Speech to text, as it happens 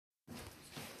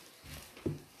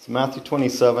So Matthew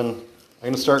 27, I'm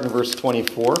going to start in verse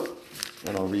 24,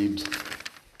 and I'll read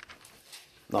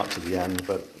not to the end,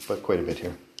 but quite a bit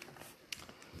here.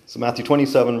 So Matthew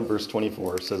 27, verse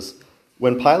 24 says,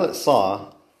 "When Pilate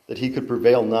saw that he could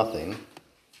prevail nothing,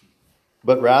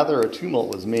 but rather a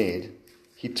tumult was made,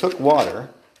 he took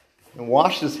water and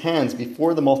washed his hands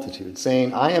before the multitude,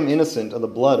 saying, 'I am innocent of the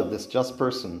blood of this just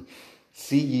person.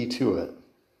 See ye to it.'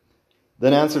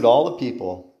 Then answered all the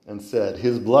people and said,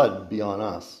 'His blood be on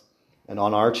us and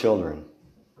on our children.'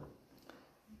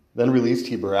 Then released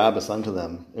he Barabbas unto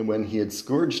them, and when he had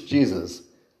scourged Jesus,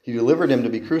 he delivered him to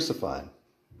be crucified.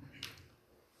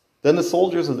 Then the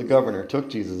soldiers of the governor took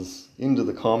Jesus into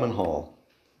the common hall,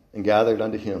 and gathered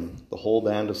unto him the whole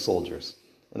band of soldiers,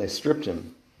 and they stripped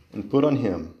him, and put on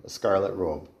him a scarlet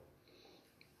robe.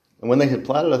 And when they had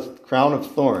platted a crown of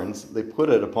thorns, they put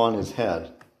it upon his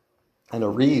head, and a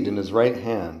reed in his right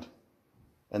hand.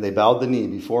 And they bowed the knee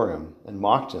before him, and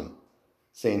mocked him,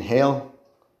 saying, 'Hail,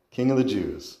 King of the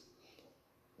Jews!'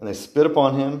 And they spit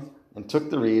upon him, and took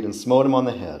the reed, and smote him on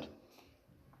the head.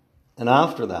 And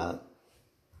after that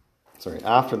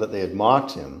they had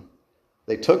mocked him,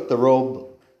 they took the robe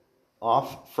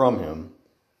off from him,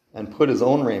 and put his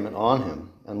own raiment on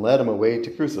him, and led him away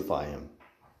to crucify him.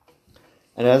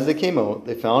 And as they came out,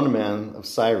 they found a man of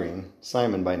Cyrene,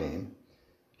 Simon by name.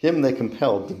 Him they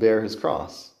compelled to bear his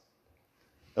cross.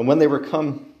 And when they were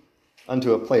come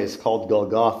unto a place called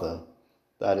Golgotha,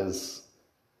 that is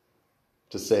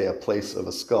to say, a place of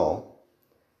a skull,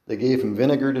 they gave him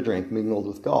vinegar to drink mingled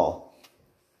with gall.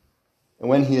 And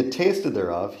when he had tasted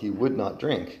thereof, he would not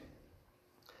drink.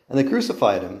 And they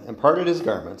crucified him, and parted his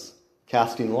garments,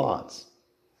 casting lots,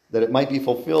 that it might be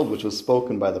fulfilled which was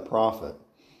spoken by the prophet.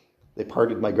 They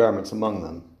parted my garments among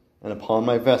them, and upon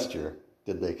my vesture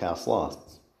did they cast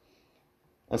lots.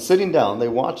 And sitting down, they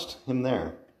watched him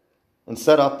there, and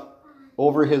set up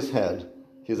over his head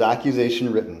his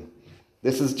accusation written,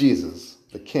 'This is Jesus,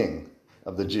 the King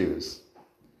of the Jews.'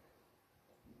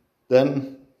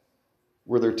 Then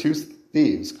were there two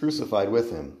thieves crucified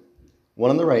with him, one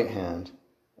on the right hand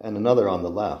and another on the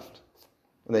left.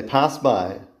 And they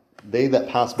that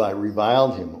passed by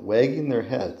reviled him, wagging their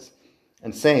heads,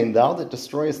 and saying, 'Thou that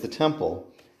destroyest the temple,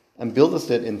 and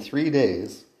buildest it in 3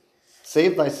 days,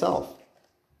 save thyself.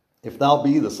 If thou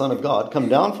be the Son of God, come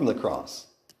down from the cross.'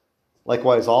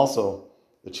 Likewise also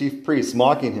the chief priests,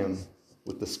 mocking him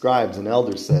with the scribes and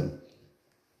elders, said,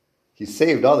 'He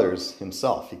saved others,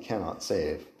 himself he cannot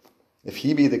save. If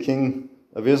he be the King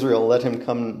of Israel, let him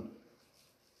come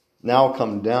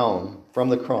down from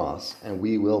the cross, and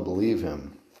we will believe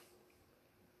him.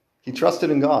 He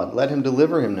trusted in God, let him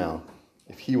deliver him now,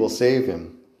 if he will save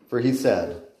him. For he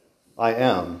said, I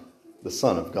am the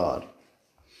Son of God.'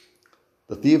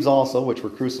 The thieves also, which were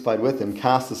crucified with him,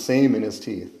 cast the same in his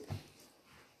teeth.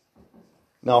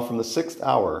 Now from the 6th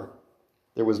hour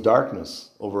there was darkness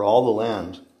over all the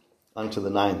land unto the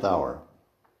 9th hour.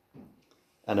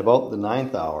 And about the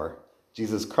 9th hour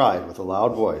Jesus cried with a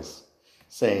loud voice,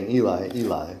 saying, 'Eli,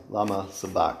 Eli, lama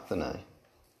sabachthani?'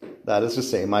 That is to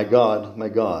say, my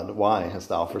God, why hast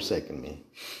thou forsaken me?"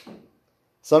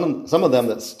 Some of them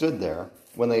that stood there,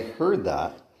 when they heard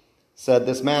that, said,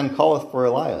 "This man calleth for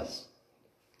Elias."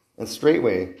 And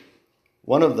straightway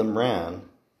one of them ran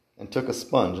and took a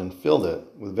sponge and filled it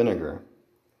with vinegar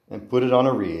and put it on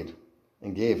a reed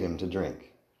and gave him to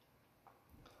drink.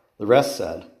 The rest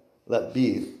said, Let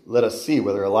us see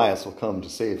whether Elias will come to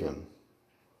save him."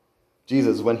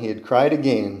 Jesus, when he had cried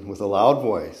again with a loud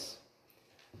voice,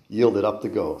 yielded up the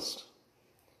ghost.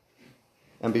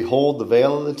 And behold, the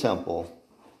veil of the temple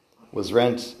was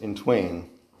rent in twain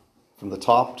from the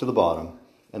top to the bottom,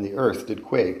 and the earth did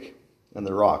quake, and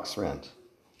the rocks rent.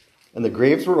 And the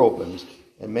graves were opened,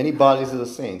 and many bodies of the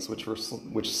saints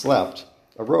which slept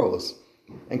arose,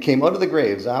 and came out of the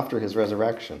graves after his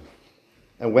resurrection,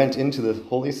 and went into the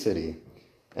holy city,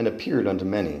 and appeared unto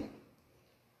many.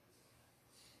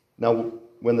 Now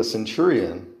when the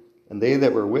centurion and they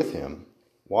that were with him,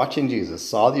 watching Jesus,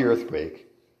 saw the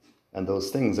earthquake and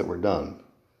those things that were done,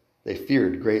 they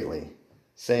feared greatly,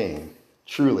 saying,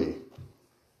 "Truly,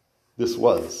 this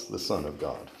was the Son of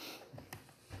God."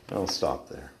 I'll stop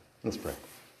there. Let's pray.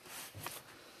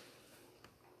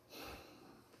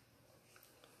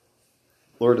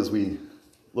 Lord, as we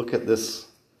look at this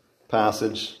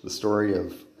passage, the story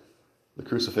of the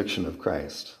crucifixion of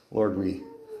Christ, Lord, we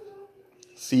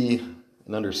see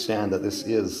and understand that this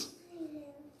is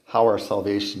how our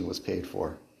salvation was paid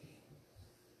for.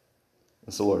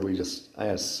 And so, Lord, I just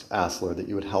ask, Lord, that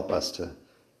you would help us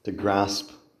to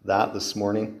grasp that this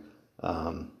morning.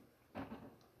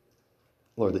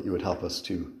 Lord, that you would help us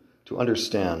to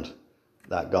understand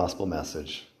that gospel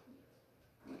message,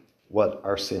 what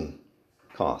our sin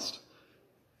cost.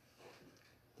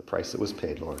 The price that was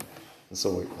paid, Lord. And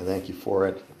so I thank you for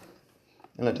it.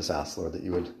 And I just ask, Lord, that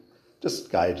you would just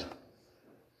guide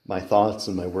my thoughts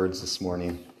and my words this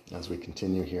morning as we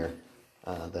continue here,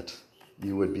 that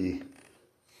you would be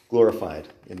glorified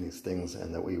in these things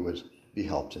and that we would be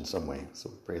helped in some way. So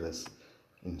we pray this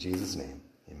in Jesus' name.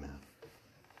 Amen.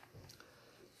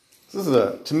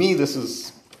 To me, this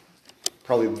is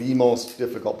probably the most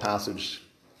difficult passage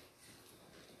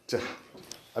I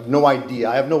have no idea.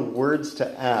 I have no words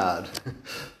to add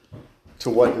to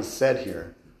what is said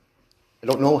here. I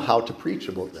don't know how to preach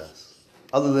about this,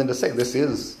 other than to say this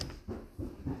is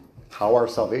how our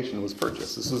salvation was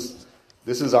purchased.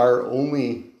 This is our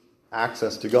only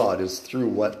access to God, is through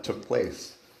what took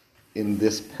place in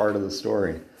this part of the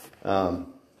story. And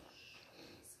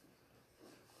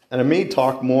I may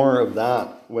talk more of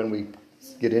that when we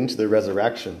get into the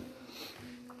resurrection.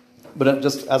 But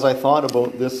just as I thought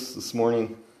about this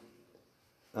morning,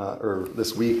 or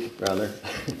this week rather,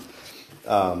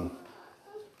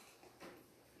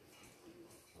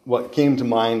 what came to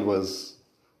mind was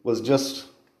just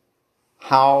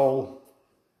how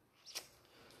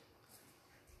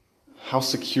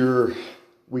secure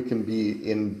we can be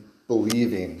in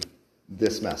believing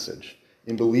this message,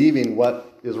 in believing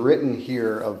what is written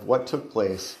here of what took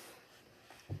place,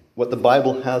 what the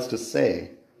Bible has to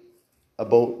say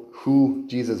about who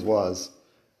Jesus was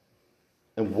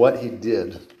and what he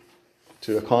did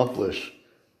to accomplish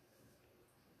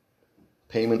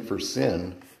payment for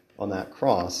sin on that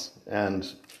cross,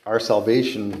 and our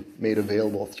salvation made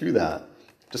available through that,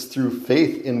 just through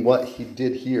faith in what he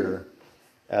did here,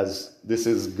 as this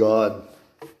is God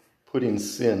putting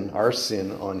sin, our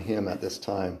sin, on him at this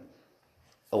time,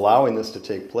 allowing this to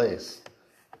take place.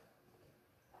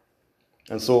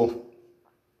 And so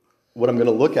what I'm going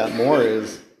to look at more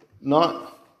is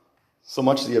not so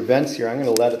much the events here. I'm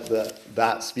going to let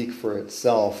that speak for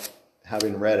itself,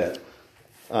 having read it.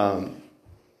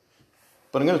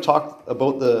 But I'm going to talk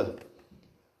about the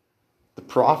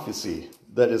prophecy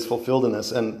that is fulfilled in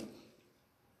this. And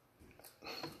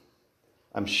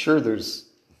I'm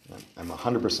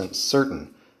 100%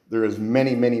 certain there is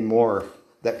many, many more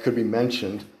that could be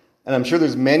mentioned. And I'm sure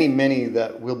there's many, many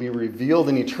that will be revealed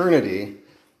in eternity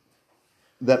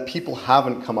that people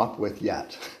haven't come up with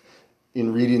yet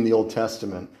in reading the Old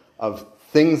Testament, of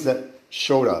things that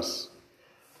showed us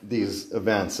these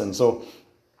events. And so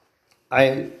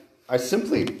I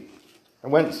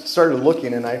started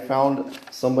looking, and I found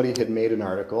somebody had made an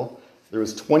article. There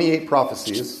was 28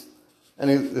 prophecies, and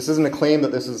this isn't a claim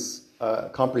that this is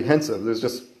comprehensive. There's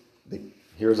just,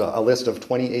 here's a list of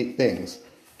 28 things,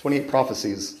 28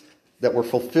 prophecies that were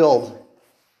fulfilled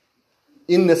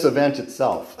in this event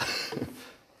itself.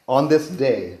 On this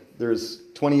day, there's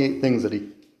 28 things that he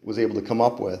was able to come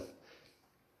up with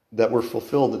that were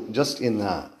fulfilled just in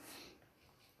that.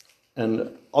 And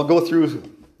I'll go through,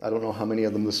 I don't know how many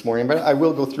of them this morning, but I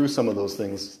will go through some of those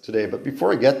things today. But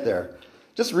before I get there,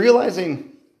 just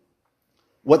realizing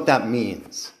what that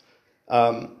means.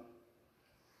 Jen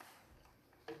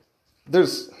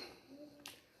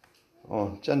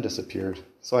disappeared.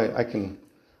 So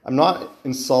I'm not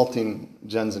insulting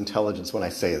Jen's intelligence when I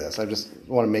say this. I just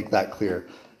want to make that clear.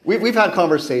 We've had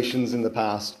conversations in the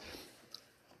past,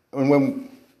 and when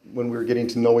we were getting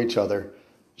to know each other,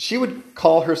 she would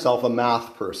call herself a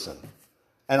math person,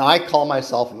 and I call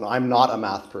myself, I'm not a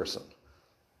math person.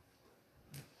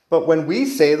 But when we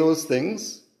say those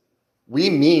things, we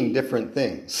mean different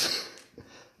things.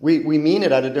 We mean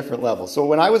it at a different level. So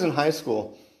when I was in high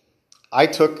school, I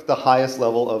took the highest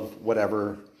level of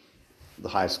whatever the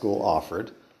high school offered.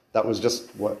 That was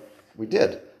just what we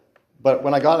did. But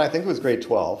when I got, I think it was grade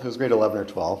 12, it was grade 11 or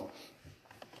 12,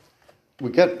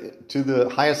 we get to the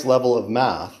highest level of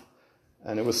math,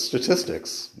 and it was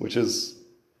statistics, which is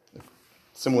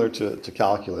similar to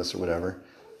calculus or whatever.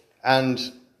 And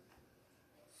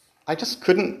I just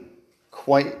couldn't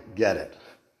quite get it.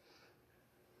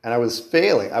 And I was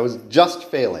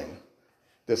just failing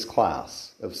this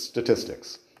class of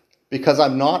statistics because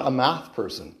I'm not a math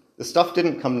person. The stuff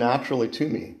didn't come naturally to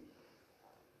me.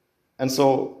 And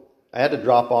so I had to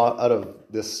drop out of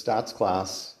this stats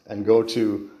class and go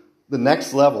to the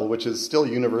next level, which is still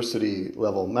university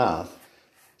level math.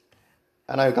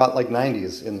 And I got like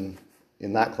 90s in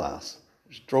that class,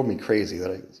 which drove me crazy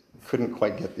that I couldn't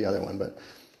quite get the other one. But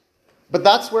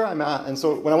that's where I'm at. And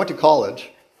so when I went to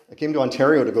college, I came to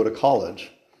Ontario to go to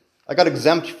college. I got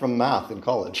exempt from math in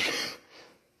college. I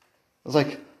was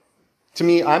like, to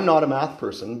me, I'm not a math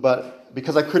person, but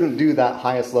because I couldn't do that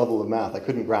highest level of math, I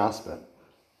couldn't grasp it.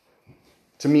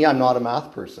 To me, I'm not a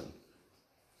math person.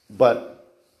 But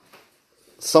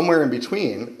somewhere in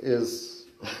between is,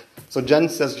 so Jen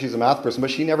says she's a math person,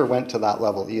 but she never went to that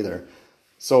level either.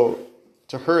 So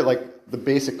to her, like, the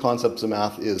basic concepts of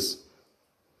math is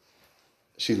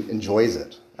she enjoys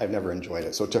it. I've never enjoyed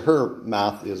it. So to her,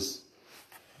 math is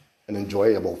an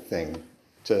enjoyable thing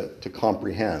to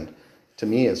comprehend. To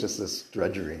me, it's just this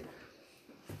drudgery.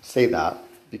 Say that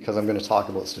because I'm going to talk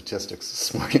about statistics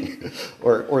this morning,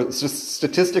 or it's just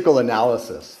statistical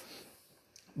analysis.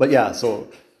 But yeah, so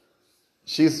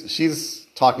she's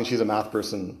talking. She's a math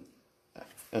person,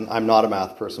 and I'm not a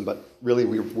math person. But really,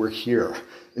 we're here.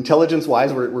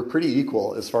 Intelligence-wise, we're pretty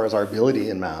equal as far as our ability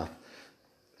in math.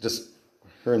 Just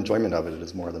her enjoyment of it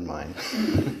is more than mine.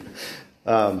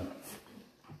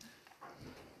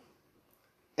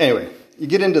 Anyway, you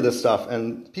get into this stuff,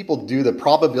 and people do the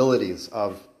probabilities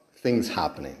of things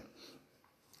happening.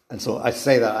 And so I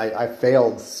say that I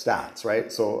failed stats,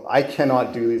 right? So I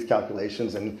cannot do these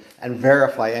calculations and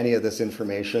verify any of this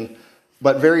information.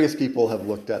 But various people have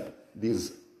looked at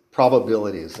these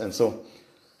probabilities. And so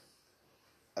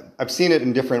I've seen it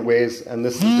in different ways, and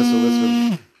this is just a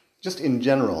list of, just in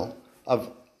general,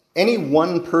 of any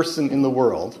one person in the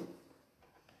world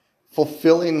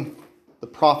fulfilling the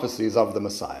prophecies of the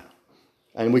Messiah.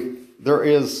 And there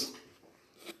is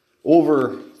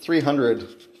over 300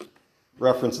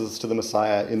 references to the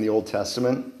Messiah in the Old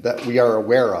Testament that we are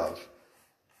aware of,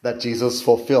 that Jesus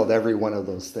fulfilled every one of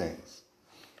those things.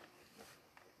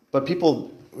 But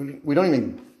people, we don't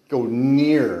even go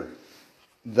near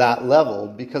that level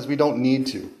because we don't need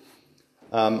to.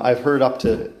 I've heard up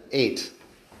to 8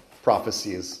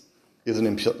 prophecies is an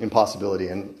impossibility.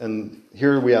 And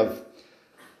here we have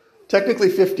technically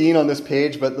 15 on this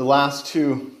page, but the last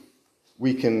 2,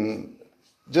 we can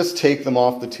just take them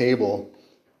off the table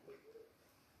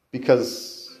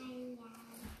because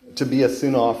to be a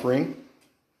sin offering,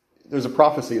 there's a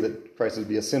prophecy that Christ would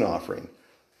be a sin offering.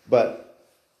 But,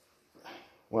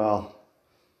 well,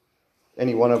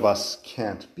 any one of us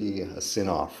can't be a sin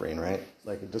offering, right?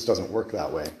 Like, it just doesn't work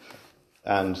that way.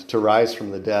 And to rise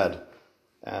from the dead,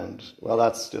 and, well,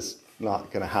 that's just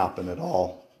not going to happen at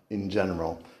all in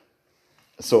general.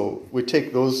 So we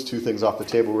take those 2 things off the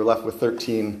table, we're left with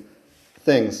 13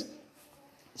 things.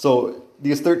 So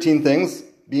these 13 things,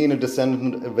 being a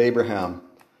descendant of Abraham.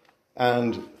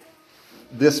 And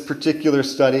this particular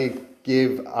study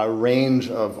gave a range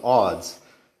of odds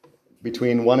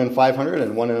between 1 in 500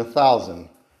 and 1 in 1,000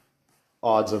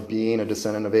 odds of being a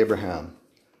descendant of Abraham.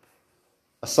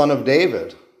 A son of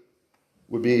David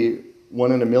would be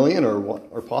 1 in 1,000,000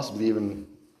 or possibly even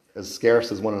as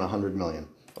scarce as 1 in 100 million.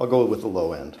 I'll go with the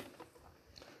low end.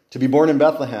 To be born in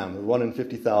Bethlehem, 1 in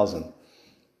 50,000.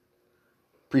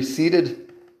 Preceded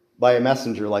by a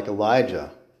messenger like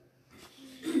Elijah,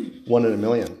 1 in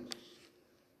 1,000,000.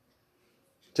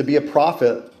 To be a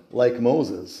prophet like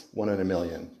Moses, 1 in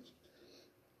 1,000,000.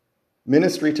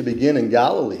 Ministry to begin in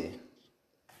Galilee,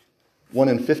 1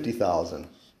 in 50,000.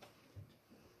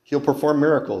 He'll perform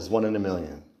miracles, 1 in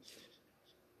 1,000,000.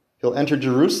 He'll enter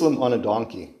Jerusalem on a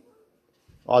donkey.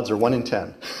 Odds are 1 in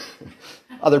 10.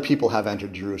 Other people have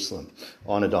entered Jerusalem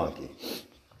on a donkey.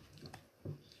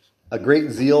 A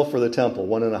great zeal for the temple,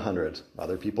 1 in 100.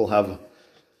 Other people have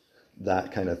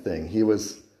that kind of thing. He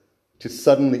was to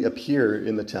suddenly appear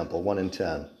in the temple, 1 in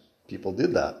 10. People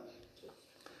did that.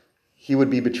 He would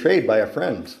be betrayed by a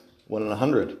friend, 1 in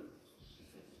 100.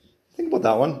 Think about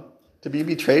that one. To be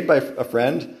betrayed by a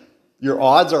friend, your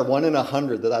odds are 1 in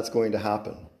 100 that that's going to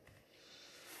happen.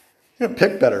 You're going to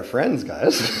pick better friends,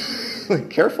 guys.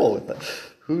 Careful with that.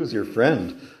 Who's your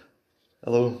friend?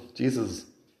 Although Jesus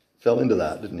fell into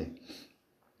that, didn't he?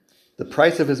 The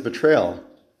price of his betrayal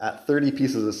at 30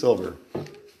 pieces of silver.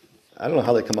 I don't know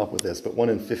how they come up with this, but 1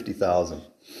 in 50,000.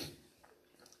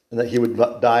 And that he would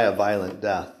die a violent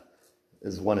death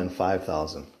is 1 in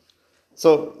 5,000.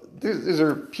 So these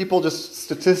are people just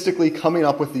statistically coming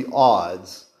up with the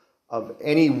odds of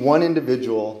any one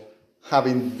individual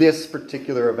having this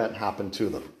particular event happen to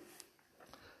them.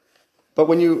 But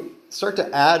when you start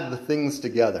to add the things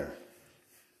together,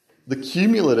 the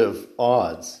cumulative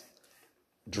odds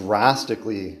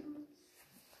drastically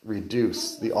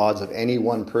reduce the odds of any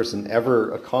one person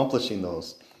ever accomplishing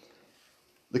those.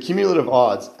 The cumulative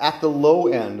odds at the low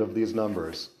end of these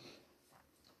numbers,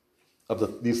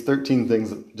 of these 13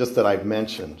 things just that I've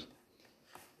mentioned,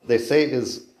 they say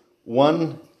is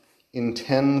 1 in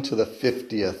 10 to the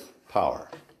 50th power.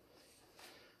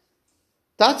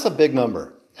 That's a big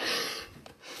number.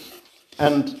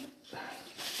 And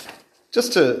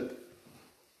just to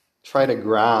try to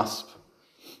grasp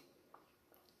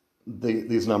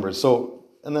these numbers. So,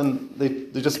 and then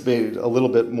they just made a little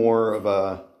bit more of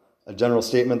a general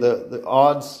statement. The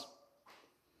odds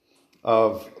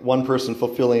of one person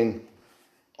fulfilling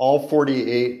all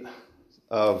 48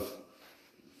 of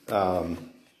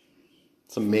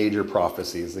some major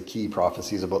prophecies, the key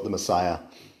prophecies about the Messiah,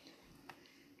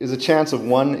 is a chance of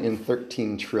 1 in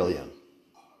 13 trillion.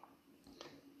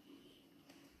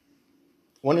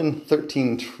 1 in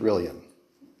 13 trillion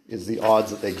is the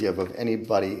odds that they give of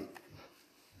anybody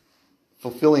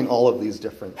fulfilling all of these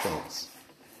different things.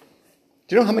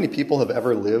 Do you know how many people have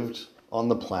ever lived on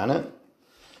the planet?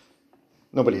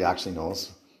 Nobody actually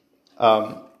knows.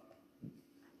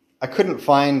 I couldn't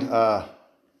find a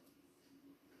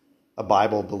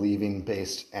Bible-believing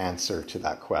based answer to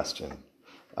that question.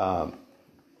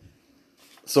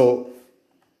 So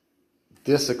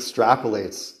this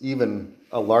extrapolates even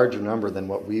a larger number than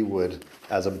what we would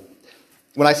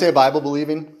when I say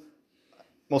Bible-believing,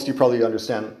 most of you probably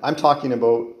understand, I'm talking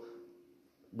about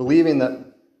believing that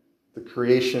the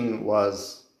creation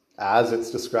was as it's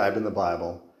described in the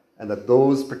Bible, and that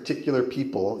those particular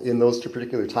people in those two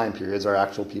particular time periods are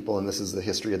actual people, and this is the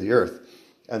history of the earth.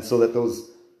 And so that those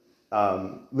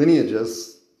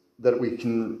lineages that we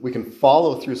can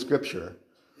follow through Scripture,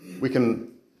 we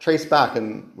can trace back,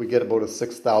 and we get about a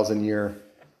 6,000 year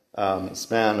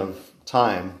span of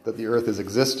time that the earth has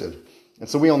existed. And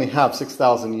so we only have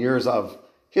 6,000 years of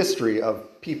history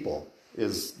of people,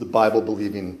 is the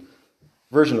Bible-believing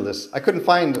version of this. I couldn't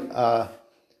find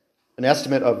an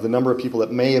estimate of the number of people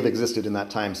that may have existed in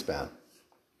that time span.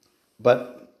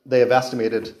 But they have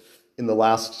estimated in the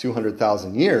last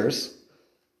 200,000 years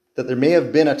that there may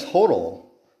have been a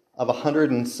total of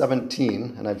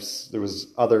 117, and there was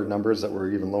other numbers that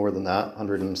were even lower than that,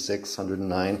 106,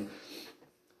 109,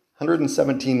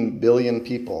 117 billion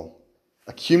people,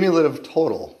 a cumulative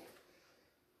total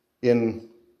in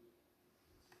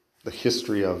the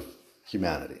history of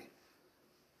humanity.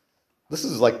 This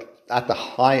is like at the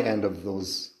high end of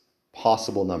those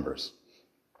possible numbers,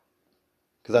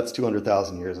 because that's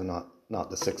 200,000 years and not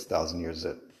the 6,000 years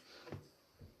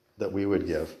that we would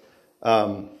give.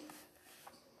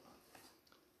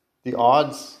 The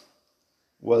odds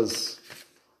was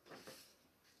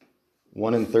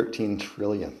 1 in 13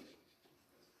 trillion.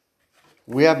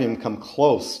 We haven't even come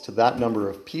close to that number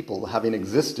of people having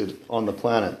existed on the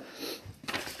planet.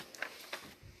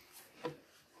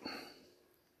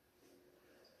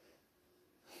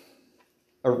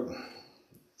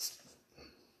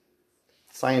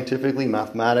 Scientifically,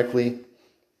 mathematically,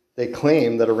 they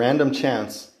claim that a random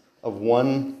chance of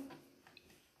 1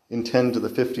 in 10 to the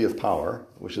 50th power,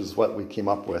 which is what we came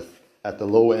up with at the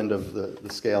low end of the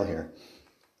scale here,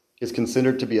 is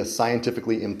considered to be a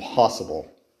scientifically impossible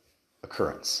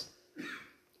occurrence.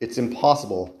 It's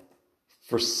impossible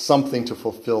for something to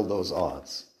fulfill those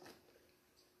odds.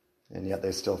 And yet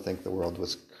they still think the world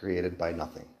was created by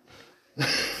nothing.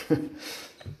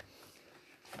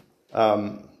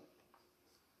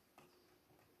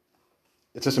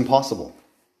 It's just impossible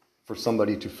for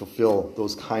somebody to fulfill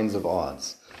those kinds of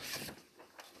odds.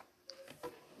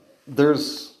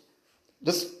 There's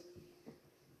just,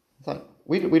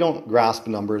 we don't grasp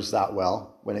numbers that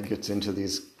well when it gets into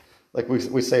these, like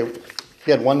we say,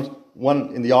 he had one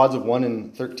in the odds of 1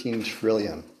 in 13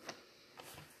 trillion.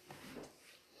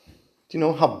 Do you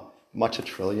know how much a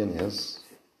trillion is?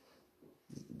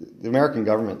 The American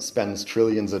government spends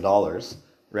trillions of dollars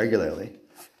regularly,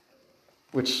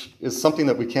 which is something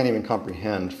that we can't even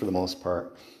comprehend for the most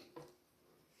part.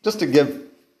 Just to give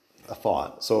a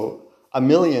thought, so 1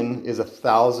 million is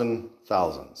 1,000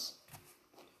 thousands.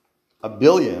 1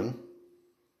 billion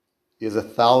is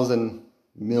 1,000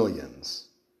 millions.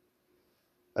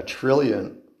 A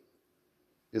trillion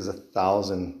is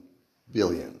 1,000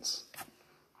 billions.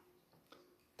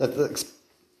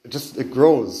 It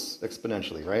grows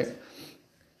exponentially, right? A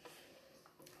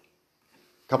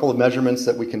couple of measurements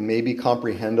that we can maybe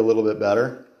comprehend a little bit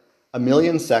better. 1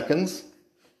 million seconds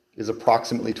is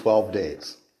approximately 12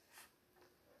 days.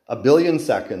 1 billion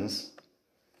seconds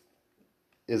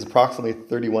is approximately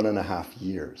 31 and a half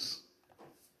years.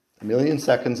 1 million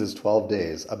seconds is 12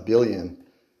 days. 1 billion,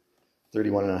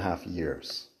 31 and a half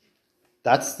years.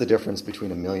 That's the difference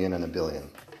between 1 million and 1 billion.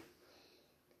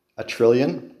 A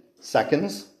trillion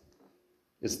seconds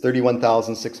is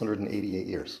 31,688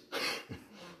 years.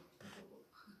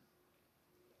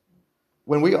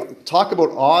 When we talk about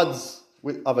odds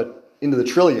of it into the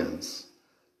trillions,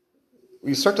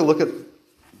 we start to look at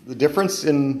the difference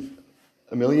in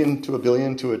 1 million to 1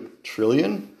 billion to 1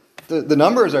 trillion. The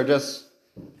numbers are just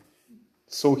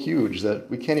so huge that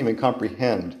we can't even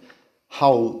comprehend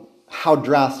how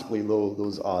drastically low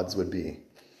those odds would be.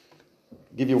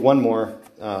 I'll give you one more.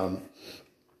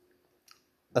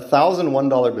 1,000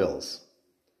 $1 bills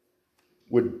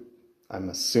would I'm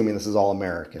assuming this is all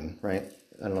American, right?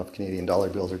 I don't know if Canadian dollar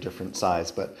bills are different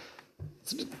size, but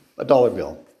it's a dollar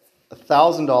bill.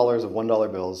 $1,000 of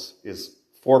 $1 bills is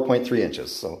 4.3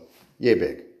 inches, so yay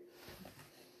big.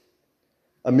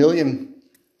 A million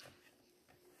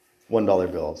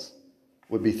 $1 bills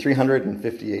would be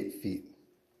 358 feet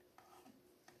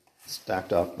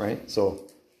stacked up, right? So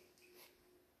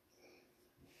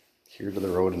here to the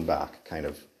road and back, kind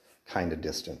of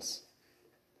distance.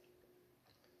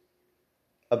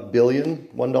 A billion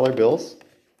 $1 bills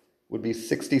would be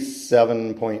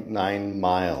 67.9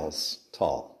 miles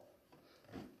tall.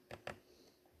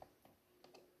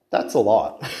 That's a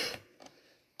lot. Do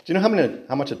you know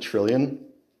how much a trillion?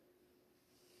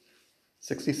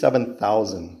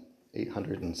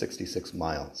 67,866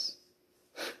 miles.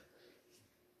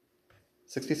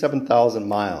 67,000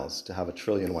 miles to have a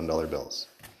trillion $1 bills.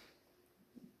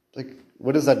 Like,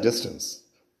 what is that distance?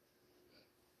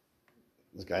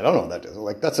 Like, I don't know that distance.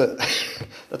 Like, that's a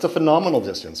phenomenal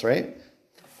distance, right?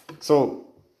 So,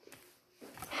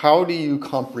 how do you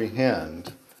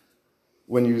comprehend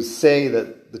when you say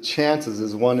that the chances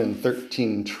is 1 in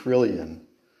 13 trillion?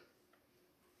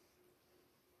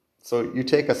 So you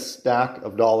take a stack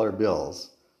of dollar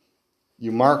bills,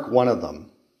 you mark one of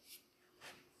them,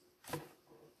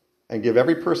 and give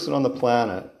every person on the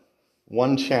planet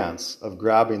one chance of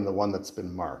grabbing the one that's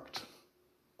been marked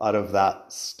out of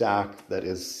that stack that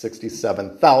is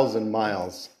 67,000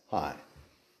 miles high.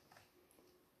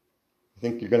 You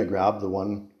think you're going to grab the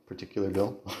one particular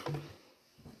bill?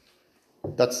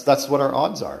 That's what our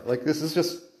odds are. Like, this is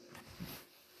just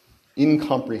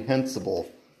incomprehensible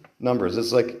numbers.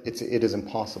 It's like it is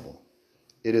impossible.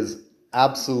 It is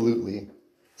absolutely,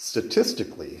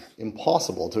 statistically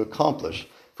impossible to accomplish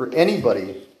for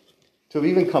anybody to have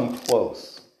even come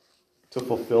close to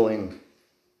fulfilling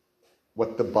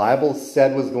what the Bible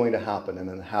said was going to happen, and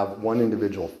then have one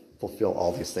individual fulfill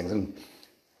all these things.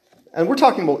 And we're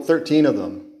talking about 13 of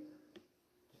them,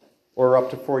 or up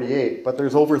to 48, but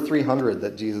there's over 300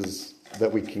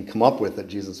 that we can come up with that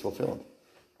Jesus fulfilled.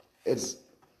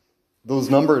 Those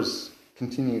numbers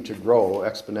continue to grow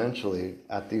exponentially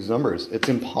at these numbers. It's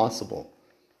impossible.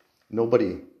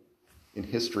 Nobody in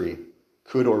history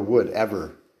could or would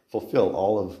ever fulfill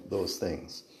all of those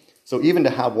things. So even to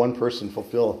have one person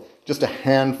fulfill just a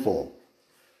handful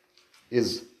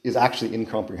is actually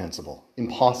incomprehensible,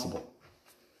 impossible.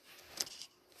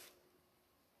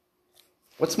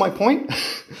 What's my point?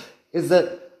 Is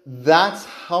that's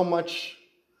how much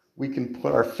we can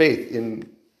put our faith in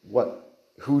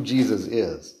who Jesus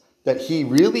is. That he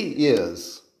really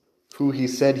is who he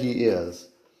said he is.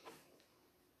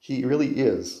 He really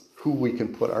is who we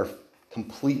can put our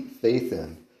complete faith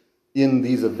in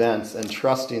these events, and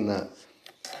trusting that.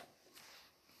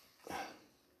 I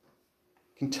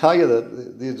can tell you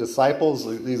that the disciples,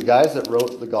 these guys that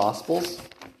wrote the Gospels,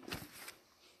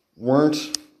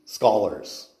 weren't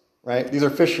scholars, right? These are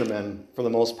fishermen for the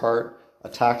most part, a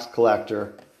tax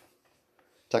collector,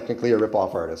 technically a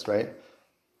rip-off artist, right?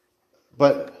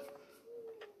 But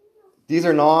these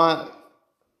are not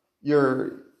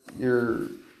your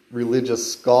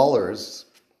religious scholars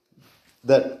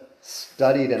that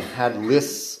studied and had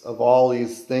lists of all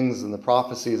these things and the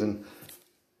prophecies and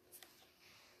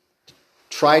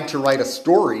tried to write a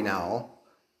story now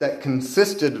that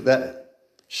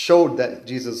showed that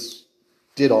Jesus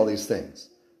did all these things.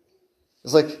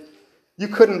 It's like, you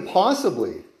couldn't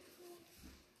possibly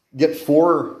get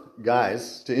 4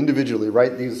 guys to individually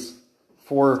write these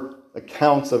 4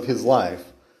 accounts of his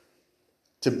life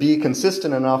to be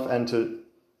consistent enough and to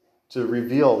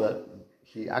reveal that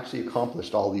he actually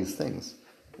accomplished all these things.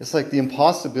 It's like the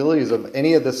impossibilities of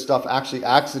any of this stuff actually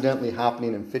accidentally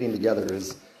happening and fitting together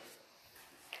is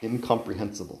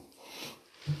incomprehensible.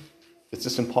 It's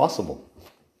just impossible.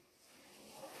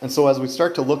 And so as we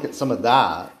start to look at some of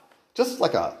that, just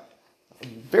like a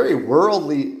very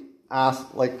worldly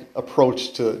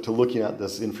approach to looking at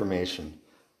this information,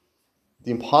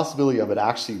 the impossibility of it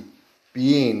actually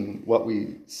being what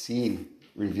we see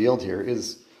revealed here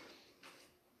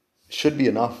should be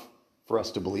enough for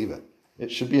us to believe it.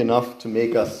 It should be enough to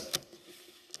make us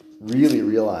really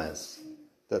realize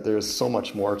that there is so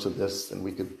much more to this than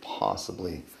we could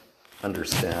possibly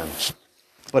understand.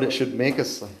 But it should make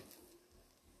us,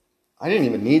 I didn't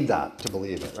even need that to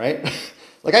believe it, right?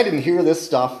 Like, I didn't hear this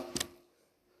stuff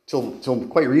till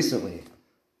quite recently.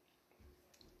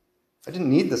 I didn't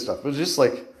need this stuff. It was just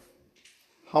like,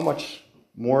 how much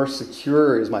more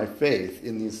secure is my faith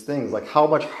in these things? Like, how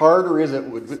much harder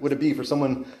would it be for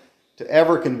someone to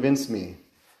ever convince me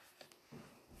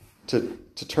to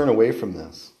turn away from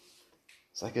this?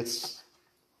 It's like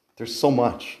there's so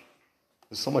much.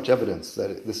 there's so much evidence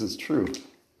that this is true.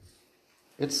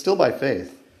 It's still by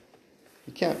faith.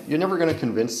 You're never going to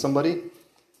convince somebody.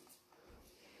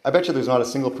 I bet you there's not a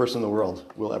single person in the world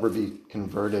who will ever be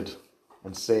converted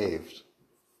and saved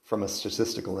from a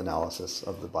statistical analysis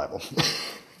of the Bible.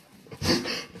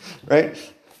 Right?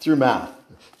 Through math,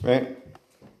 right?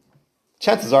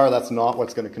 Chances are that's not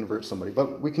what's going to convert somebody,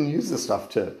 but we can use this stuff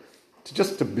to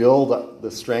build up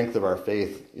the strength of our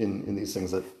faith in these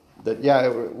things that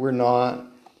we're not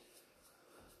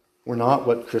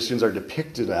what Christians are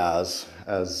depicted as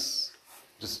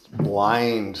just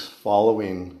blind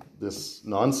following this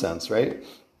nonsense, right?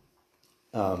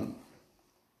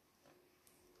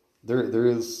 There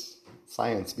is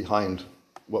science behind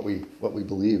what we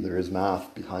believe. There is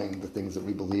math behind the things that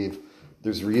we believe.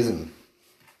 There's reason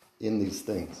in these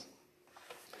things.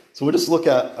 So we'll just look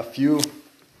at a few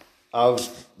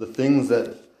of the things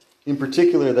that, in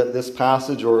particular, that this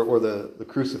passage or the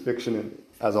crucifixion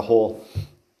as a whole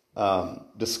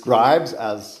describes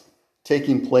as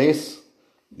taking place,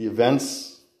 the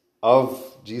events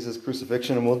of Jesus'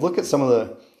 crucifixion, and we'll look at some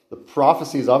of the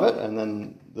prophecies of it and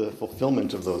then the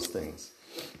fulfillment of those things.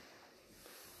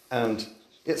 And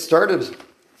it started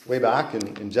way back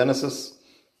in Genesis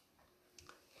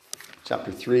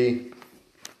chapter 3,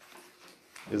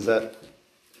 is that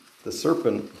the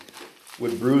serpent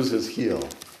would bruise his heel.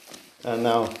 And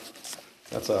now,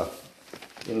 that's a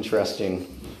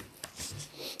interesting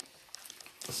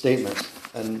statement,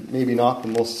 and maybe not the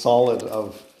most solid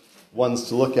of ones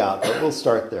to look at, but we'll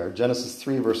start there. Genesis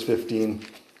 3, verse 15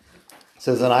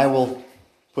 says, "And I will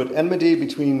put enmity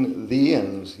between thee,"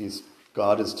 and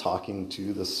God is talking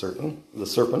to the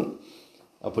serpent.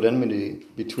 "I'll put enmity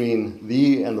between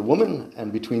thee and the woman,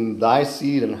 and between thy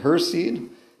seed and her seed.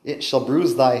 It shall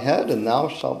bruise thy head, and thou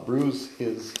shalt bruise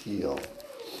his heel."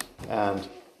 And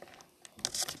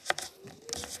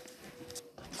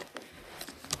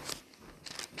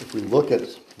if we look at,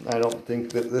 I don't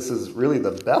think that this is really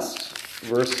the best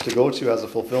verse to go to as a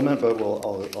fulfillment, but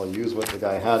I'll use what the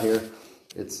guy had here.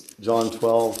 It's John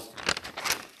 12.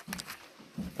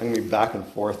 I'm going to be back and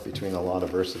forth between a lot of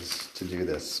verses to do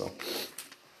this. So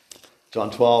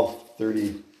John 12,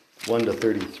 31 to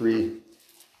 33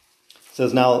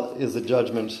 says, "Now is the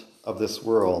judgment of this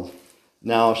world.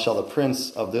 Now shall the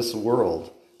prince of this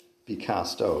world be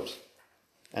cast out.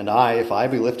 And I, if I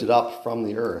be lifted up from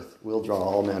the earth, will draw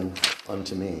all men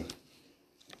unto me."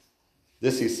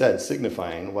 This he said,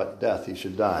 signifying what death he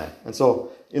should die. And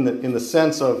so in the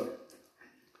sense of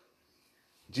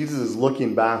Jesus is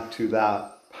looking back to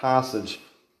that passage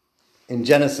in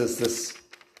Genesis,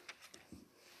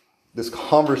 this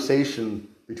conversation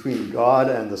between God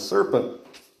and the serpent,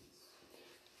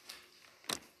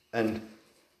 and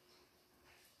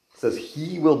says,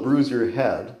 "He will bruise your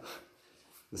head."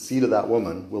 The seed of that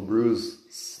woman will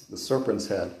bruise the serpent's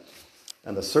head,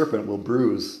 and the serpent will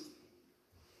bruise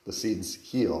the seed's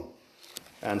heel.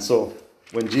 And so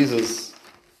when Jesus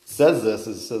says this,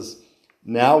 it says,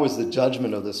 "Now is the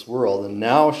judgment of this world, and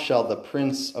now shall the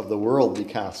prince of the world be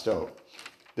cast out."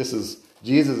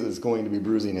 Jesus is going to be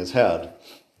bruising his head.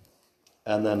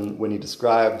 And then when he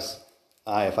describes,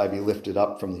 "I, if I be lifted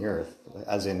up from the earth,"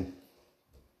 as in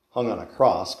hung on a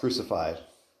cross, crucified,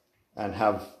 and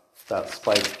have that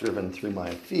spike driven through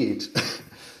my feet,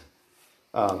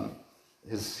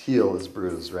 his heel is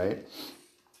bruised, right?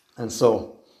 And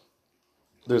so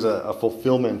there's a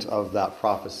fulfillment of that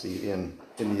prophecy in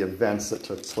the events that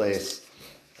took place.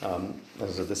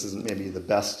 As if this isn't maybe the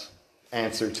best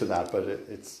answer to that, but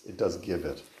it does give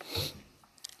it.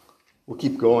 We'll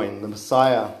keep going. The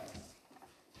Messiah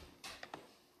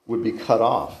would be cut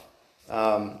off.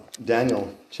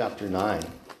 Daniel chapter 9.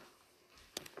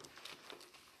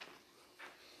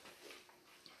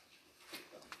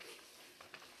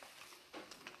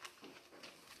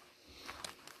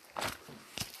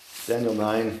 Daniel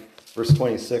 9, verse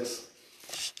 26.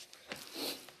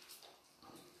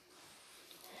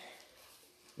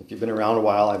 If you've been around a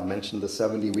while, I've mentioned the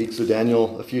 70 weeks of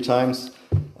Daniel a few times,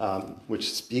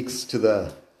 which speaks to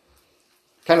the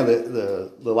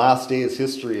last days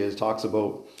history. It talks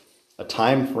about a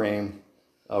time frame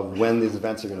of when these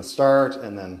events are going to start,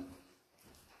 and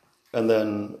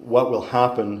then what will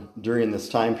happen during this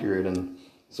time period. And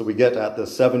so we get at the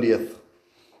 70th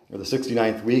or the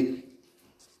 69th week,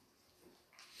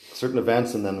 certain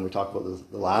events, and then we talk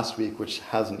about the last week, which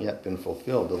hasn't yet been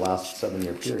fulfilled, the last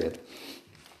 7-year period.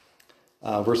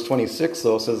 Verse 26,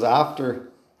 though, says, "After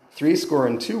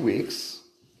 62 weeks,"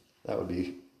 that would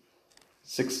be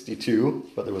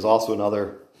 62, but there was also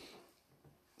another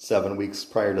 7 weeks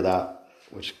prior to that,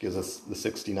 which gives us the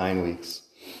 69 weeks.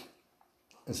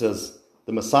 It says,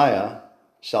 "The Messiah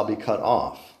shall be cut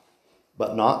off,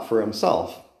 but not for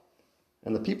himself.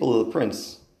 And the people of the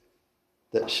prince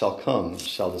that shall come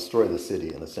shall destroy the city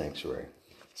and the sanctuary.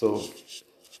 So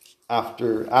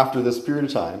after this period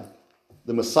of time,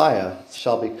 the Messiah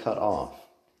shall be cut off,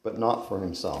 but not for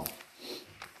himself.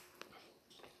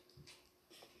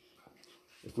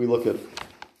 If we look at,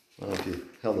 I don't know if you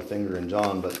held a finger in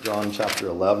John, but John chapter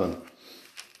 11.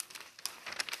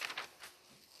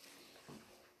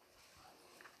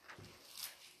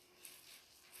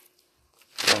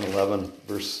 John 11,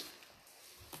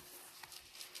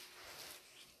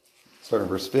 starting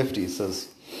verse 50, says,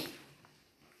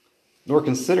 "Nor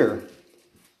consider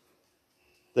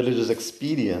that it is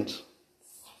expedient."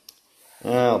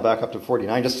 I'll back up to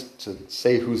 49 just to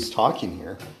say who's talking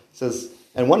here. It says,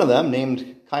 "And one of them,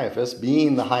 named Caiaphas,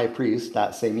 being the high priest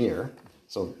that same year,"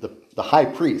 so the high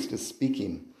priest is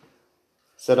speaking,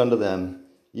 "said unto them,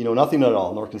 Ye know nothing at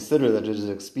all, nor consider that it is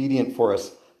expedient for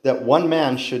us that one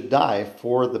man should die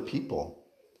for the people,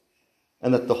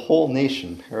 and that the whole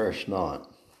nation perish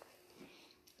not.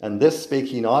 And this spake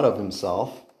he not of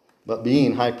himself, but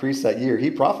being high priest that year, he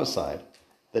prophesied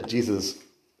that Jesus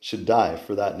should die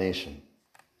for that nation.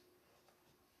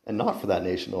 And not for that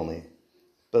nation only,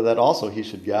 but that also he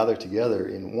should gather together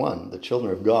in one the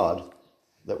children of God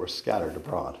that were scattered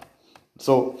abroad."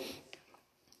 So,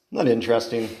 isn't that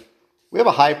interesting? We have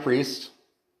a high priest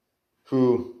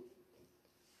who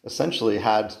essentially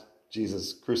had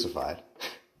Jesus crucified.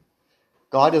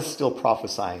 God is still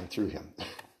prophesying through him.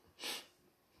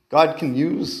 God can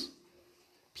use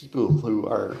people who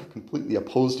are completely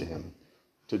opposed to him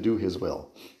to do his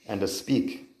will and to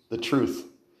speak the truth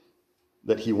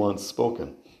that he wants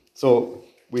spoken. So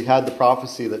we had the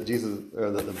prophecy that Jesus, or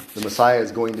that the Messiah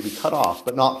is going to be cut off,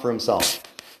 but not for himself.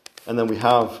 And then we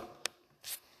have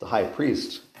the high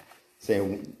priest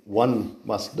saying one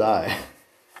must die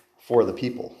for the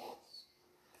people.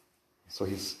 So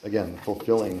he's, again,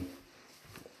 fulfilling,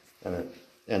 and it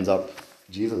ends up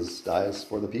Jesus dies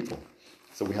for the people.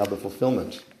 So we have the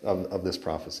fulfillment of this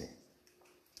prophecy.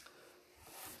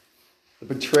 The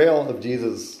betrayal of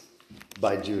Jesus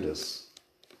by Judas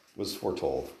was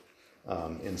foretold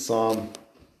in Psalm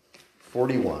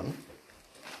 41.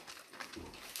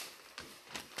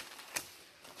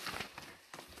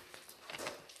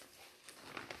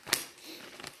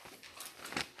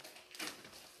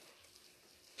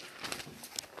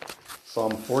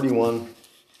 Psalm 41,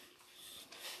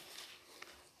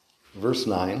 verse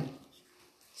 9,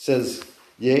 says,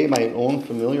 "Yea, mine own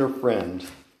familiar friend,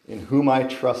 in whom I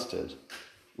trusted,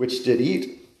 which did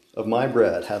eat of my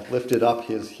bread, hath lifted up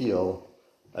his heel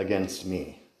against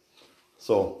me."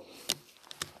 So,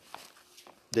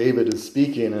 David is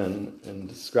speaking and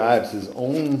describes his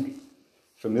own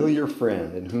familiar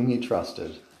friend in whom he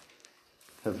trusted,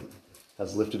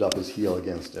 has lifted up his heel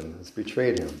against him, has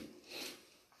betrayed him.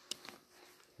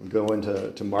 We go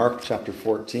into Mark chapter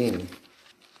 14.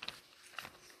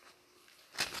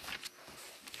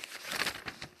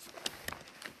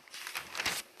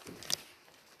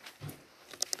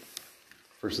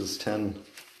 Verses 10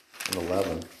 and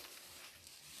 11. It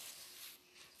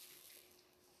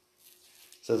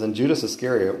says, "And Judas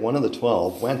Iscariot, one of the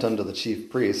 12, went unto the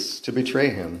chief priests to betray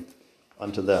him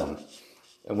unto them.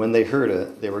 And when they heard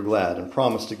it, they were glad, and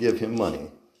promised to give him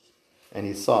money. And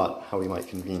he sought how he might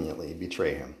conveniently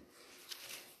betray him."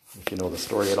 If you know the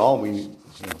story at all,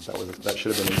 that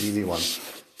should have been an easy one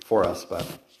for us,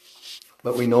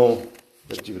 but we know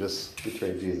that Judas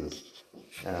betrayed Jesus.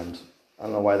 And I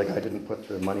don't know why the guy didn't put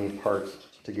the money part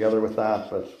together with that,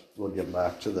 but we'll get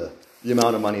back to the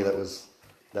amount of money that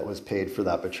was paid for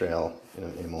that betrayal in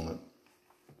a moment.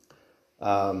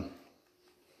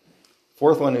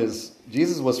 Fourth one is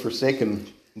Jesus was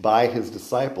forsaken by his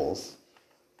disciples,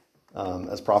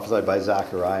 as prophesied by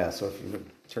Zechariah. So if you would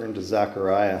turn to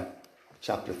Zechariah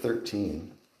chapter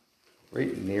 13,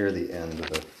 right near the end of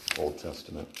the Old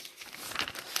Testament.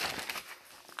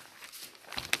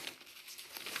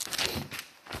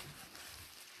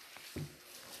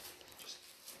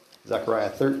 Zechariah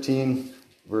 13,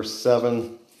 verse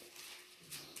 7.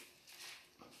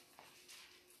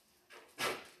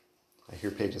 I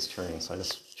hear pages turning, so I'm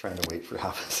just trying to wait for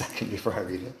half a second before I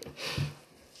read it.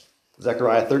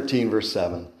 Zechariah 13, verse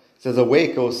 7. It says,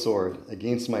 "Awake, O sword,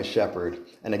 against my shepherd,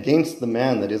 and against the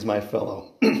man that is my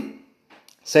fellow.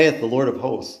 Saith the Lord of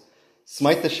hosts,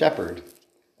 Smite the shepherd,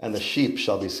 and the sheep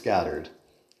shall be scattered,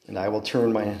 and I will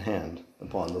turn my hand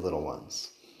upon the little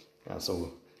ones."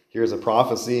 So here's a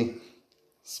prophecy.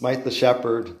 Smite the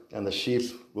shepherd, and the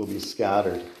sheep will be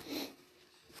scattered.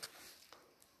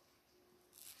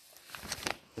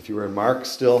 If you were in Mark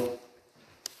still,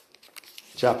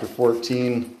 chapter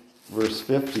 14, verse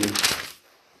 50.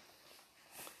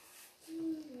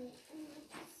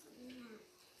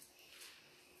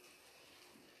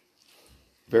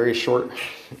 Very short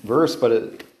verse, but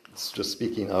it's just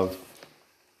speaking of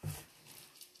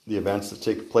the events that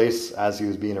take place as he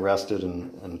was being arrested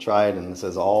and tried. And it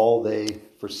says, all they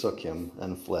forsook him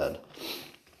and fled.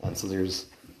 And so there's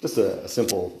just a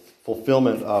simple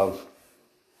fulfillment of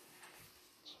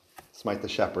smite the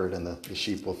shepherd and the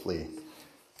sheep will flee.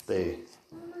 They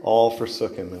all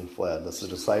forsook him and fled. That's the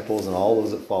disciples and all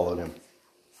those that followed him.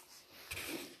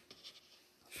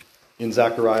 In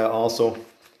Zechariah also,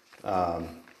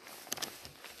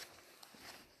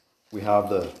 we have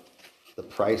the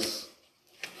price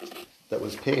that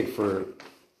was paid for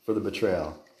the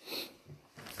betrayal.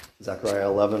 Zechariah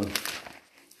 11,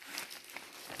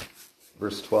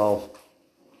 verse 12.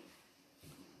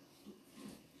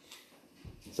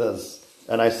 It says,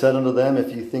 and I said unto them,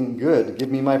 if you think good, give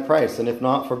me my price, and if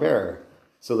not, forbear.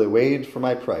 So they weighed for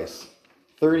my price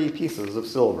 30 pieces of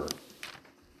silver.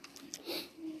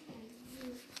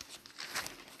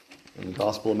 In the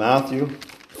Gospel of Matthew,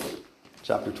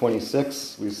 chapter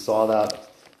 26, we saw that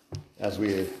as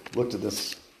we looked at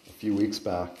this a few weeks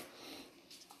back.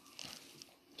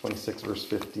 26 verse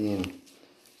 15.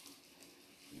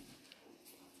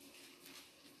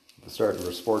 We'll start at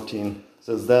verse 14. It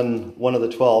says, then one of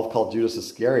the 12, called Judas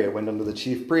Iscariot, went unto the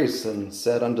chief priests and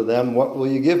said unto them, what will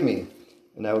you give me?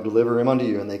 And I will deliver him unto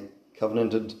you. And they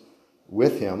covenanted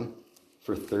with him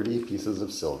for 30 pieces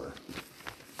of silver.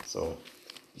 So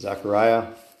Zechariah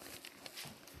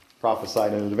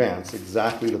prophesied in advance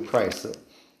exactly the price that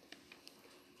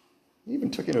he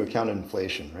even took into account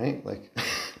inflation, right? Like,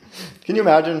 can you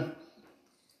imagine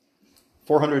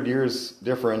 400 years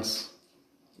difference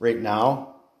right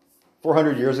now?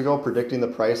 400 years ago, predicting the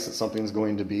price that something's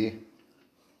going to be.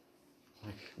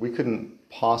 Like, we couldn't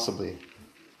possibly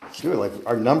do it. Like,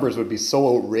 our numbers would be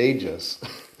so outrageous.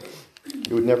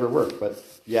 It would never work. But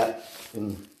yet,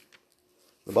 in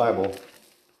the Bible,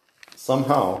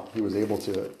 somehow he was able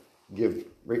to give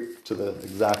right to the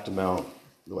exact amount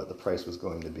what the price was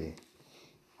going to be.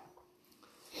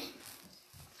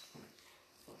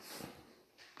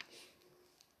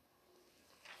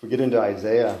 If we get into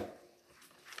Isaiah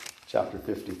chapter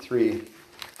 53,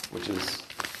 which is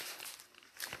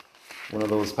one of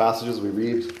those passages we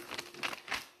read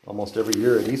almost every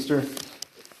year at Easter,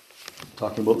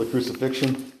 talking about the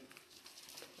crucifixion.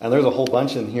 And there's a whole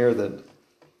bunch in here that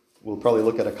we'll probably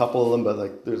look at a couple of them, but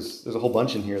like there's a whole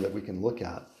bunch in here that we can look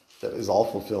at that is all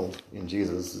fulfilled in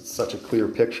Jesus. It's such a clear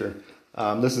picture.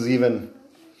 This is even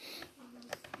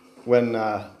when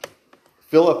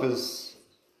Philip is,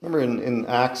 remember in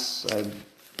Acts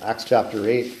chapter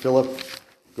 8, Philip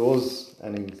goes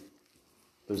and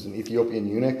there's an Ethiopian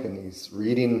eunuch and he's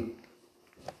reading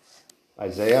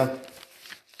Isaiah,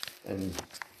 and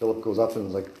Philip goes up and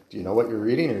is like, do you know what you're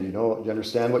reading, or do you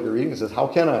understand what you're reading? He says, how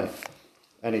can I?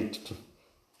 And he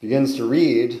begins to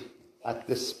read at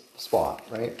this spot,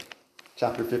 right?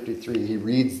 Chapter 53, he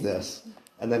reads this,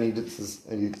 and then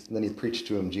he preached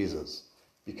to him Jesus,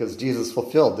 because Jesus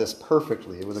fulfilled this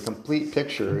perfectly. It was a complete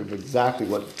picture of exactly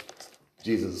what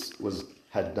Jesus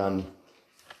had done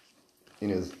in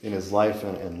his life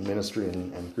and ministry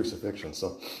and crucifixion.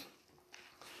 So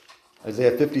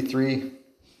Isaiah 53,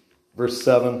 verse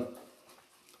 7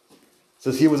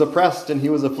 says, he was oppressed and he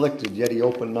was afflicted, yet he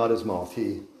opened not his mouth.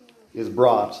 He is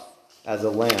brought as a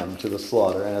lamb to the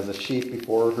slaughter, and as a sheep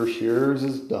before her shearers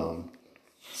is dumb,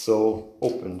 so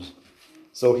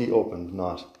he opened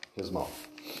not his mouth.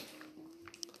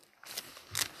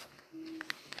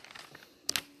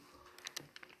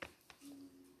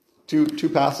 Two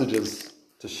passages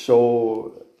to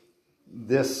show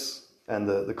this and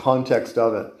the context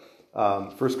of it.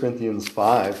 1 Corinthians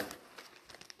 5.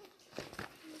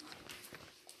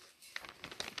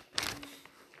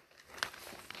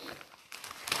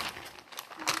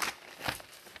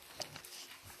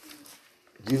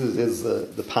 Jesus is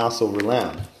the Passover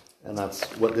lamb, and that's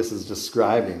what this is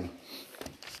describing.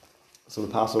 So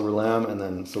the Passover lamb, and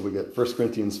then so we get 1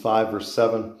 Corinthians 5, verse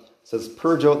 7. It says,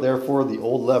 purge out therefore the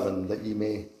old leaven, that ye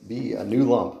may be a new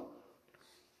lump,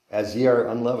 as ye are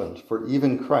unleavened. For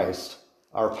even Christ,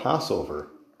 our Passover,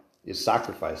 is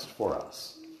sacrificed for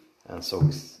us. And so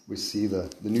we see the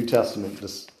New Testament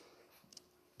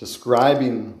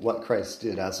describing what Christ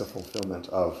did as a fulfillment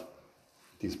of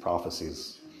these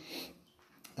prophecies.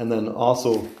 And then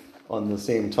also on the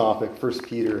same topic, 1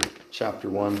 Peter chapter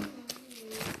 1.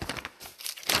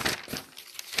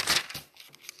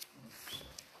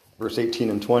 Verse 18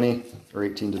 and 20, or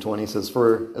 18 to 20 says,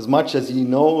 for as much as ye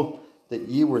know that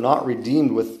ye were not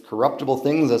redeemed with corruptible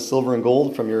things as silver and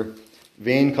gold from your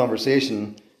vain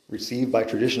conversation received by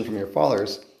tradition from your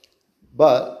fathers,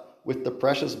 but with the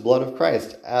precious blood of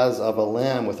Christ, as of a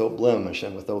lamb without blemish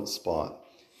and without spot,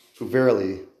 who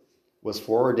verily was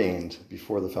foreordained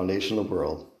before the foundation of the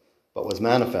world, but was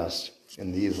manifest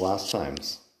in these last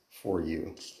times for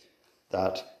you.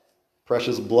 That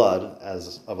precious blood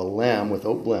as of a lamb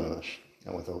without blemish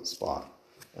and without spot.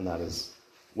 And that is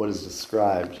what is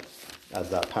described as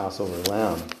that Passover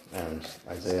lamb, and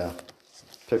Isaiah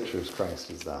pictures Christ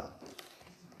as that.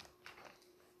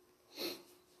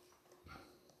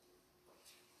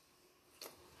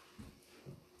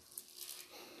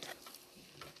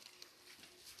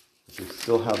 We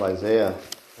still have Isaiah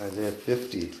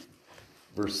 50,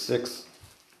 verse 6. It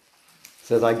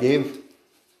says, I gave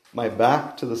my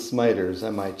back to the smiters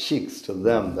and my cheeks to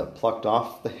them that plucked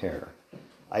off the hair.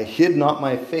 I hid not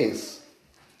my face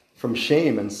from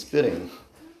shame and spitting.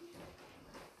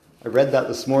 I read that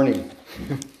this morning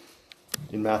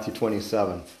in Matthew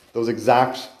 27. Those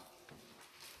exact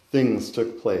things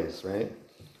took place, right?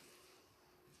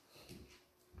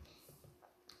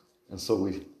 And so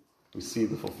we see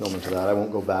the fulfillment of that. I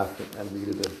won't go back and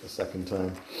read it a second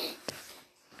time.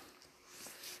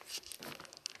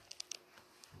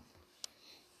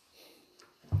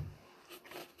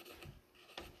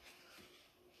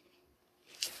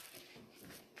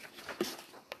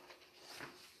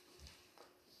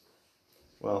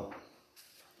 Well,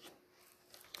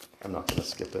 I'm not going to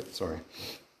skip it, sorry.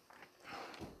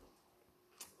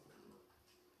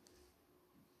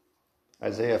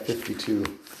 Isaiah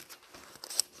 52,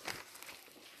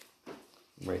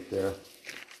 right there.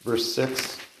 Verse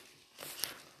 6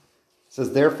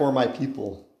 says, Therefore my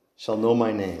people shall know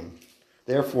my name.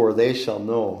 Therefore they shall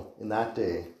know in that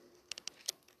day.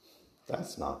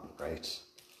 That's not right.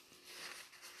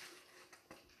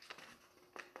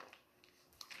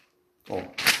 Oh,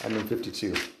 I'm in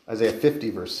 52. Isaiah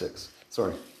 50, verse 6.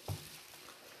 Sorry.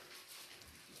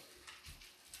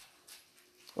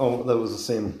 Oh, that was the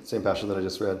same passage that I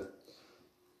just read.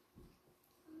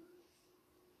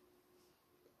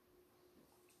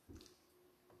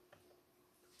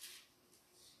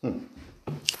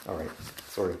 All right.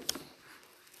 Sorry.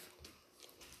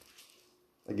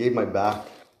 I gave my back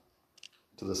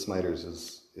to the smiters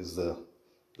is the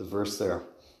verse there.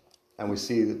 And we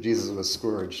see that Jesus was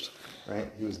scourged,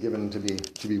 right? He was given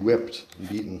to be whipped and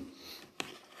beaten.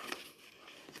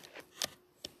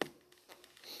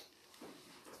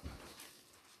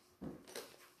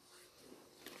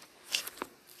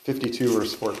 (52)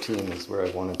 verse 14 is where I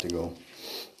wanted to go.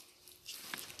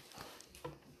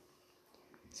 It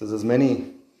says, As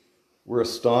many were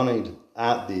astonished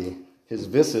at thee, his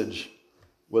visage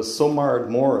was so marred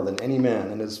more than any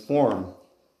man, and his form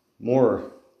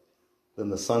more than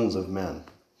the sons of men.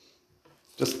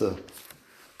 Just the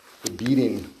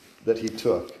beating that he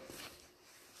took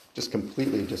just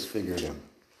completely disfigured him.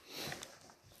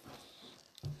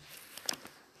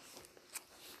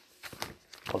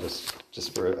 I'll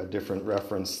just for a different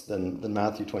reference than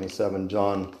Matthew 27,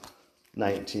 John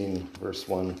 19, verse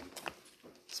 1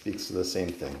 speaks to the same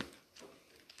thing.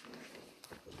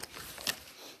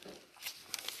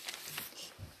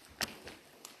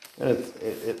 And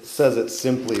it says it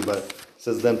simply, but it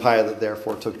says, Then Pilate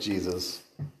therefore took Jesus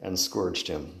and scourged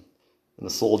him. And the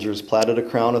soldiers platted a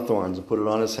crown of thorns and put it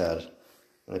on his head,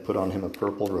 and they put on him a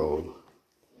purple robe.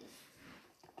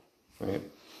 Right?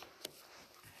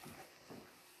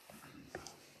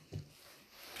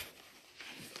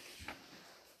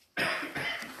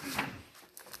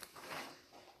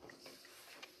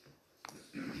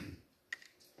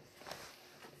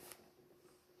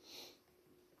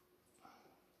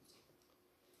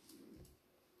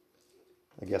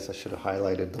 I guess I should have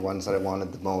highlighted the ones that I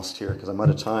wanted the most here because I'm out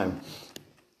of time.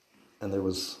 And there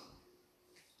was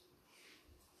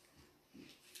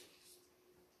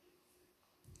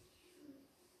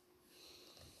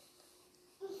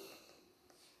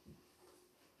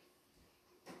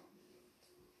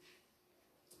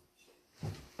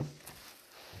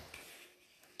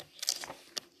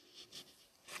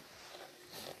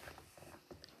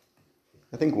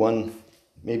I think one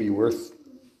maybe worth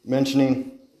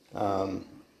mentioning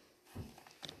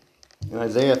in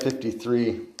Isaiah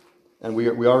 53, and we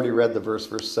already read the verse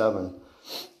 7.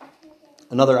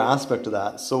 Another aspect of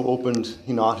that, so opened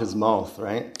he not his mouth,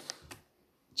 right?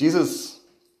 Jesus,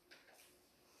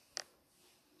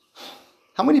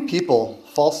 how many people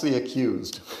falsely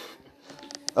accused,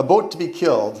 about to be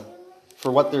killed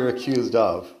for what they're accused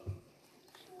of,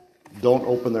 don't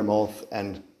open their mouth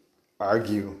and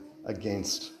argue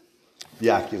against the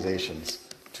accusations?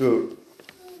 Can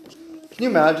you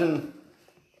imagine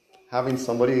having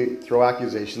somebody throw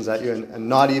accusations at you and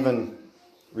not even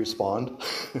respond.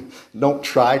 Don't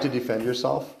try to defend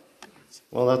yourself.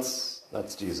 Well,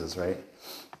 that's Jesus, right?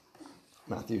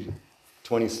 Matthew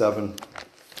 27.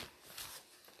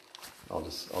 I'll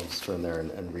just turn there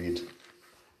and read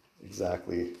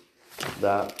exactly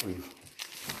that.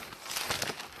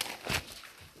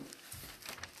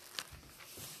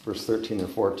 Verse 13 and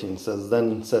 14 says,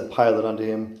 Then said Pilate unto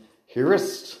him,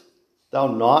 Hearest thou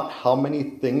not how many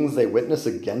things they witness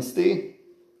against thee?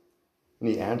 And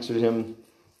he answered him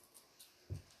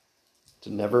to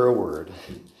never a word,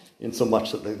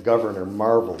 insomuch that the governor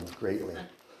marveled greatly.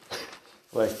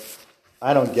 Like,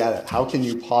 I don't get it. How can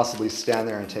you possibly stand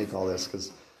there and take all this?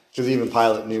 Because even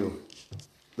Pilate knew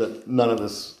that none of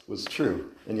this was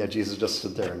true, and yet Jesus just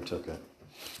stood there and took it.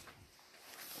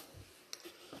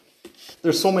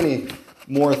 There's so many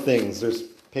more things. There's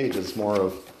pages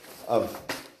more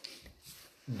of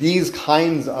these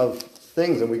kinds of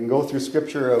things, and we can go through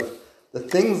scripture of the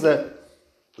things that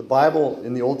the Bible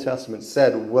in the Old Testament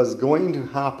said was going to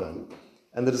happen,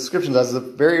 and the descriptions as the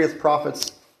various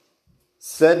prophets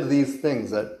said these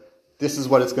things, that this is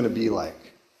what it's going to be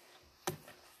like.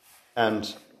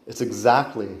 And it's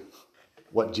exactly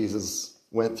what Jesus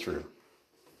went through.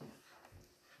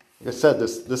 Like I said,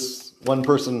 this one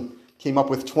person came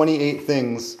up with 28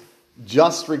 things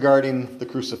just regarding the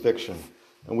crucifixion.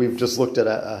 And we've just looked at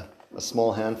a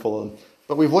small handful.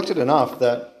 But we've looked at enough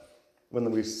that when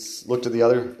we looked at the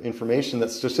other information, that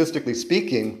statistically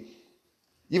speaking,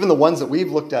 even the ones that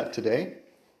we've looked at today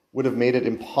would have made it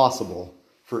impossible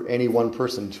for any one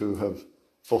person to have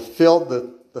fulfilled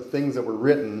the things that were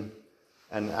written,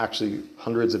 and actually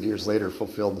hundreds of years later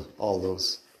fulfilled all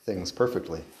those things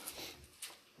perfectly.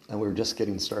 And we were just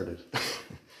getting started.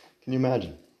 Can you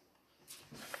imagine?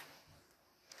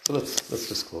 So let's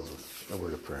just close with a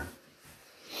word of prayer.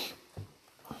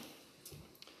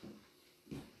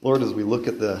 Lord, as we look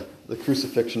at the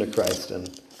crucifixion of Christ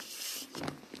and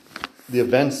the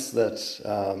events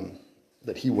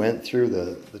that he went through,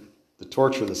 the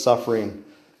torture, the suffering,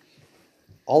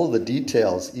 all of the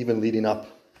details, even leading up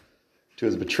to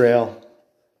his betrayal,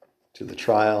 to the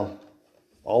trial,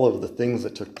 all of the things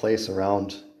that took place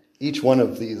around each one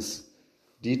of these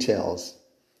details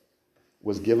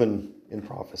was given in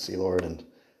prophecy, Lord,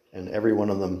 and every one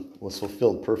of them was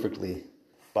fulfilled perfectly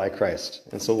by Christ.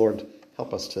 And so, Lord,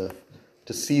 help us to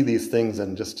see these things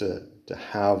and just to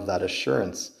have that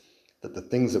assurance that the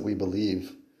things that we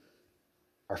believe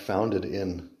are founded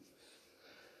in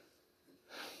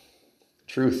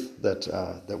truth,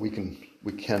 that we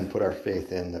can put our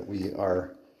faith in, that we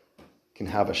can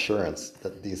have assurance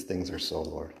that these things are so,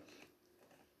 Lord.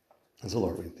 And so,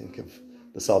 Lord, we think of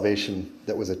the salvation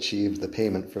that was achieved, the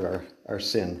payment for our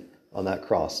sin on that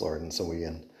cross, Lord. And so we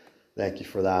thank you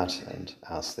for that and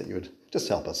ask that you would just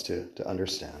help us to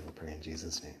understand. We pray in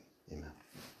Jesus' name. Amen.